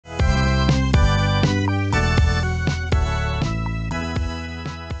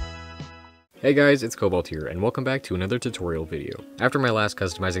Hey guys, it's Cobalt here, and welcome back to another tutorial video. After my last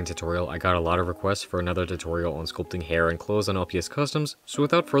customizing tutorial, I got a lot of requests for another tutorial on sculpting hair and clothes on LPS Customs, so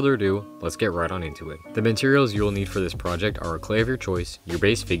without further ado, let's get right on into it. The materials you will need for this project are a clay of your choice, your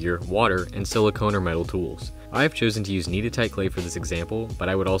base figure, water, and silicone or metal tools. I have chosen to use Kneadatie clay for this example, but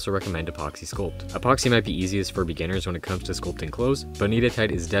I would also recommend epoxy sculpt. Epoxy might be easiest for beginners when it comes to sculpting clothes, but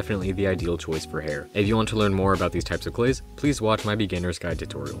Kneadatie is definitely the ideal choice for hair. If you want to learn more about these types of clays, please watch my beginner's guide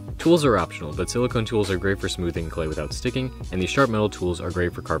tutorial. Tools are optional, but silicone tools are great for smoothing clay without sticking, and these sharp metal tools are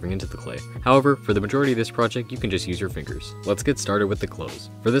great for carving into the clay. However, for the majority of this project, you can just use your fingers. Let's get started with the clothes.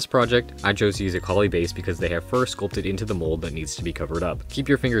 For this project, I chose to use a collie base because they have fur sculpted into the mold that needs to be covered up. Keep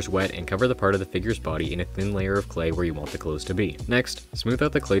your fingers wet and cover the part of the figure's body in a thin layer of clay where you want the clothes to be. Next, smooth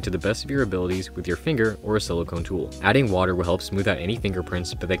out the clay to the best of your abilities with your finger or a silicone tool. Adding water will help smooth out any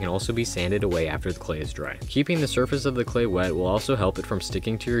fingerprints, but they can also be sanded away after the clay is dry. Keeping the surface of the clay wet will also help it from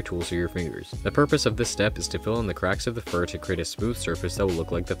sticking to your tools or your fingers. The purpose of this step is to fill in the cracks of the fur to create a smooth surface that will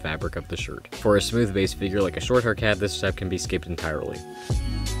look like the fabric of the shirt. For a smooth base figure like a short hair cat, this step can be skipped entirely.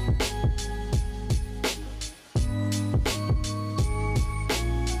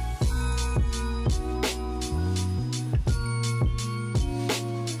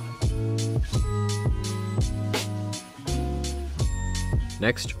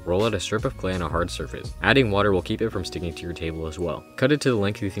 Next, roll out a strip of clay on a hard surface. Adding water will keep it from sticking to your table as well. Cut it to the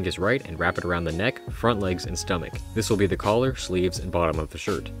length you think is right and wrap it around the neck, front legs, and stomach. This will be the collar, sleeves, and bottom of the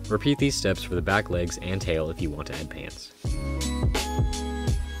shirt. Repeat these steps for the back legs and tail if you want to add pants.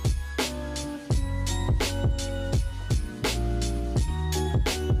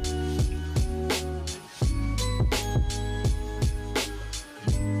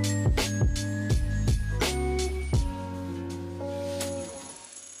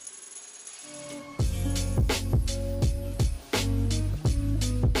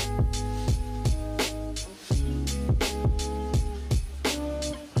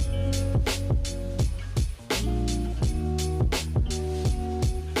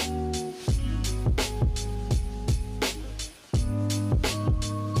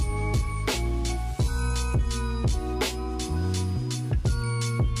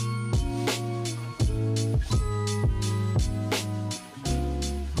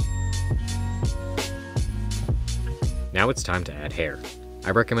 Now it's time to add hair.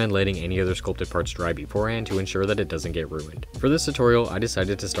 I recommend letting any other sculpted parts dry beforehand to ensure that it doesn't get ruined. For this tutorial, I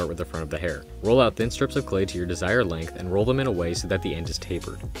decided to start with the front of the hair. Roll out thin strips of clay to your desired length and roll them in a way so that the end is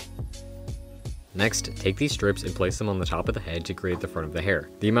tapered. Next, take these strips and place them on the top of the head to create the front of the hair.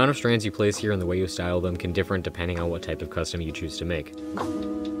 The amount of strands you place here and the way you style them can differ depending on what type of custom you choose to make.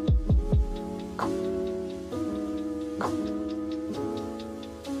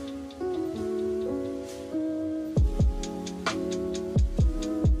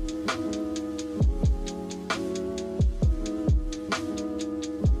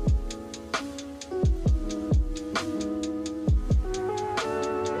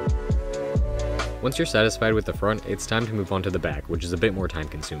 Once you're satisfied with the front, it's time to move on to the back, which is a bit more time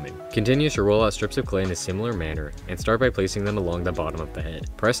consuming. Continue to roll out strips of clay in a similar manner, and start by placing them along the bottom of the head.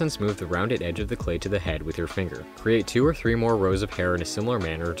 Press and smooth the rounded edge of the clay to the head with your finger. Create 2 or 3 more rows of hair in a similar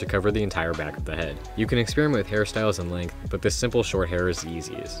manner to cover the entire back of the head. You can experiment with hairstyles and length, but this simple short hair is the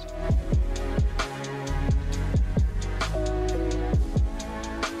easiest.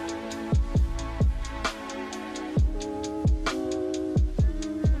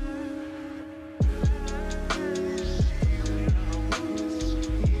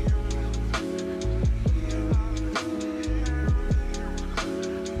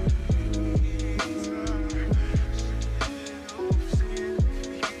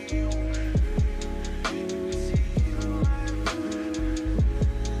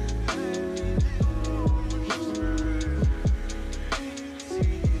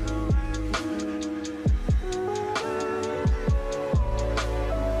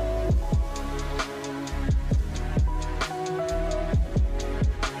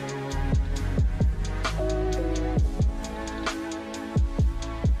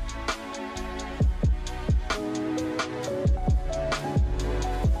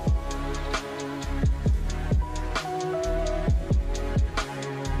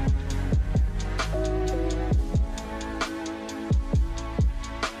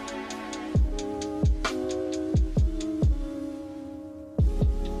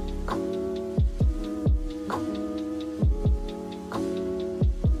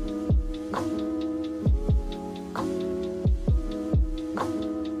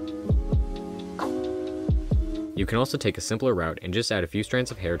 You can also take a simpler route and just add a few strands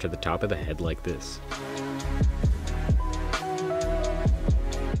of hair to the top of the head like this.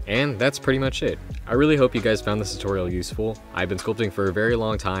 And that's pretty much it. I really hope you guys found this tutorial useful. I've been sculpting for a very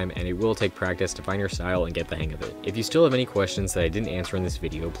long time, and it will take practice to find your style and get the hang of it. If you still have any questions that I didn't answer in this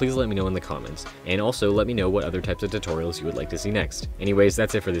video, please let me know in the comments, and also let me know what other types of tutorials you would like to see next. Anyways,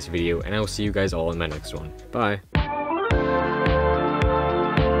 that's it for this video, and I will see you guys all in my next one. Bye!